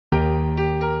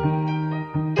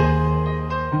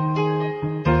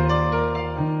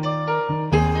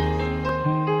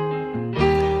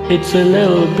It's a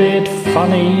little bit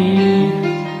funny,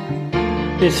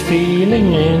 this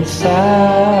feeling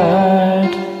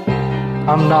inside.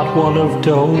 I'm not one of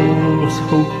those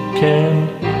who can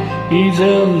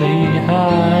easily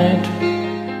hide.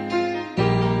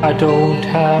 I don't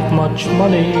have much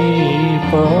money,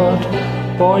 but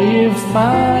boy, if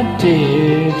I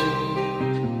did,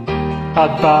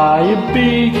 I'd buy a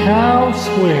big house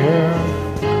where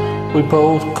we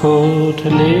both could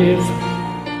live.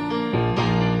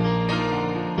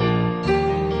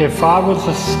 If I was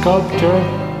a sculptor,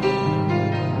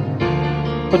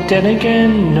 but then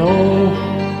again, no,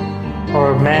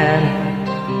 or a man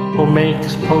who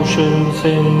makes potions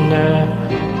in a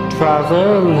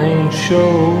traveling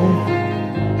show.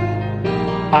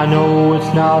 I know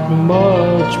it's not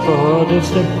much, but it's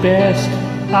the best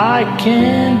I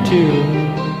can do.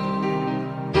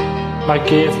 My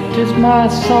gift is my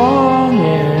song,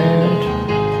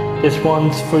 and this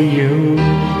one's for you.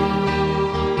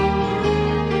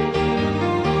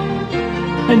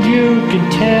 And you can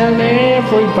tell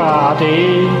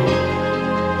everybody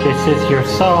this is your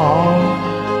song.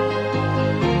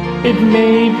 It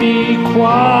may be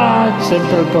quite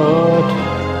simple, but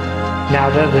now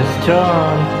that it's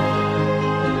done,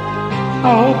 I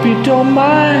hope you don't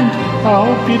mind, I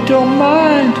hope you don't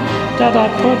mind that I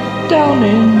put down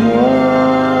in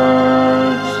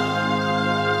words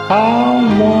how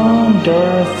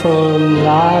wonderful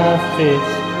life is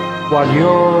while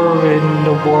you're in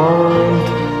the world.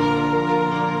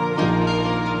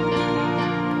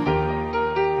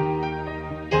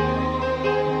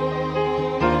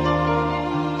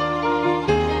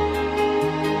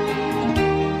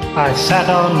 I sat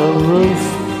on the roof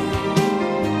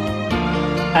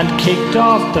and kicked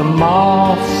off the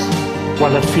moss,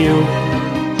 while a few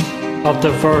of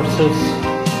the verses,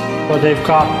 well, they've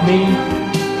got me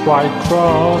quite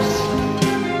cross.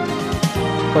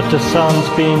 But the sun's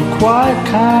been quite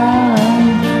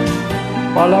kind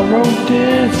while I wrote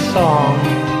this song.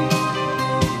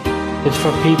 It's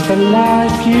for people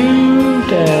like you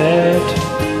that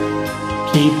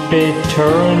keep it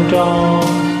turned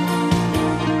on.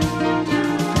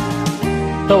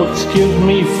 So excuse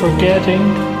me for forgetting,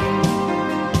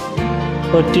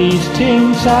 but these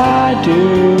things I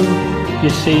do, you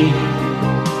see,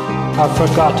 I've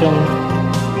forgotten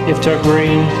if they're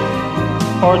green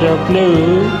or they're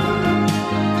blue.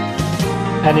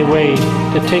 Anyway,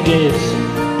 the thing is,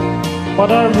 what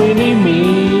I really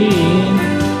mean,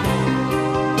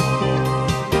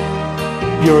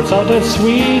 yours are the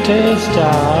sweetest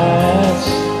eyes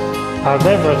I've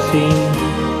ever seen.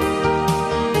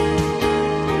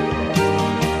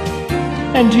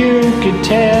 And you can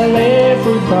tell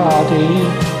everybody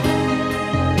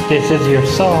this is your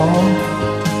song.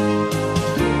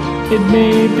 It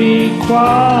may be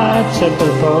quite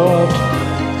simple, but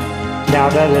now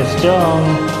that it's done,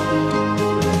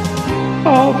 I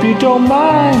hope you don't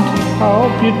mind, I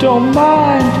hope you don't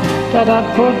mind that I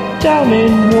put down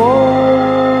in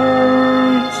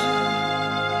words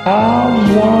how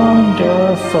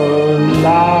wonderful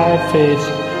life is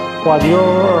while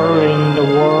you're in the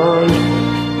world.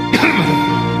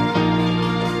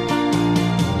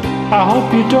 I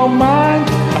hope you don't mind,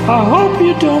 I hope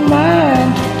you don't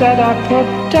mind that I put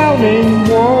down in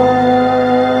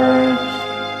words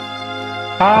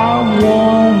how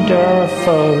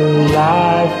wonderful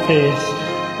life is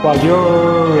while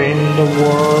you're in the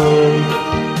world.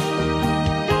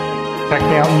 Check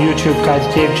me out on YouTube, guys.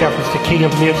 Dave Jeffers, the king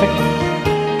of music.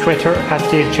 Twitter at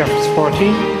Dave Jeffers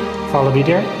 14. Follow me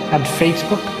there. And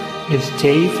Facebook is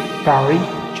Dave Barry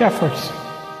Jeffers.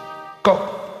 Go.